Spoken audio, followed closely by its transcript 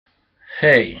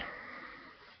Hey,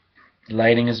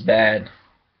 lighting is bad,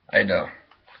 I know,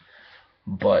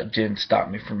 but didn't stop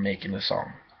me from making the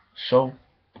song. So,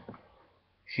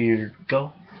 here you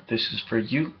go. This is for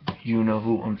you. You know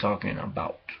who I'm talking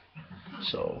about.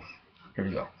 So, here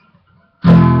we go.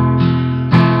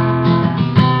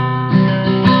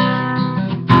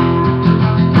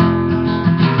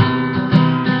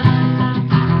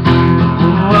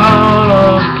 All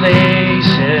of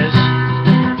places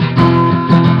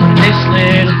in this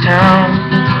little town.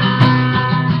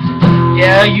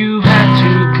 Yeah, you had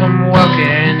to come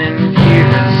walking in here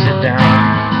and sit down.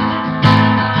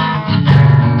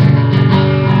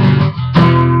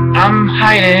 I'm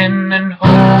hiding and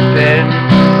hoping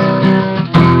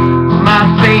my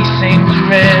face ain't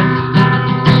red,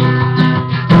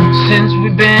 since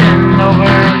we've been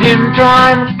over him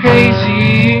driving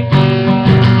crazy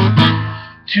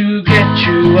to get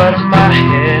you out of my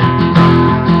head.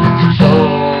 So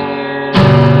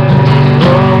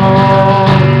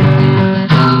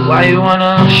why you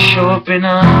wanna show up in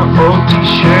a old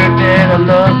t-shirt that I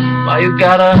love? Why you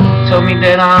gotta tell me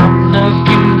that I'm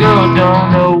looking good?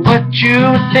 Don't know what you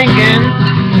were thinking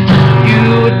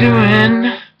you were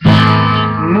doing,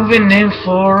 moving in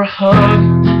for a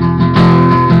hug,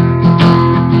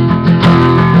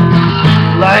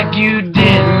 like you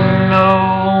didn't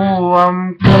know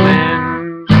I'm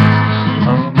coming.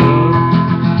 I'm good.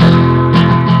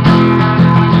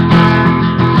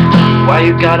 Why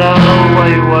you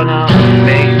wanna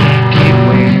make me keep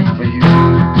waiting for you?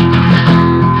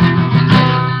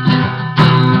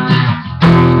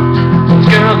 This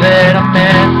girl that I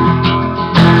met,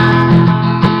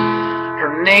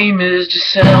 her name is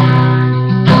Giselle.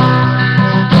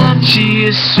 She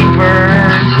is super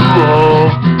cool.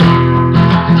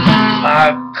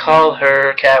 I call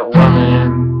her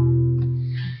Catwoman.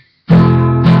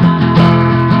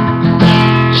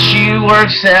 She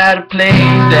works at a place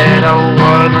that I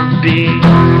wanna be,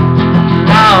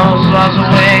 miles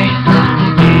away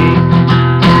from me.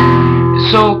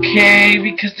 It's okay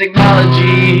because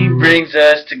technology brings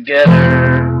us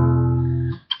together.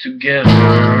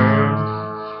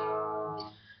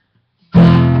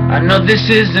 I know this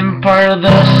isn't part of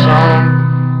the song,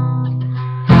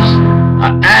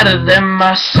 I added them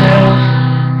myself.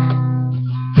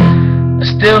 I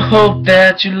still hope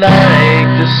that you like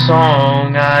the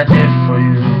song I did for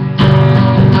you.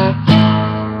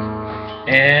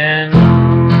 And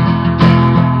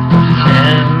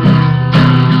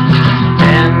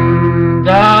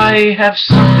I have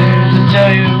something to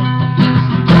tell you,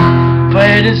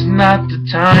 but it's not the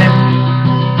time.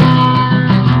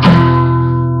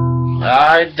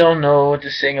 I don't know what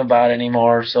to sing about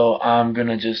anymore, so I'm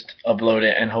gonna just upload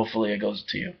it and hopefully it goes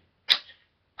to you.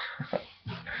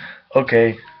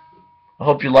 Okay, I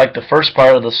hope you liked the first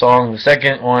part of the song. The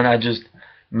second one, I just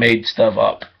made stuff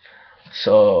up.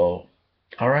 So,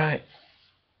 alright,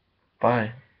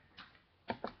 bye.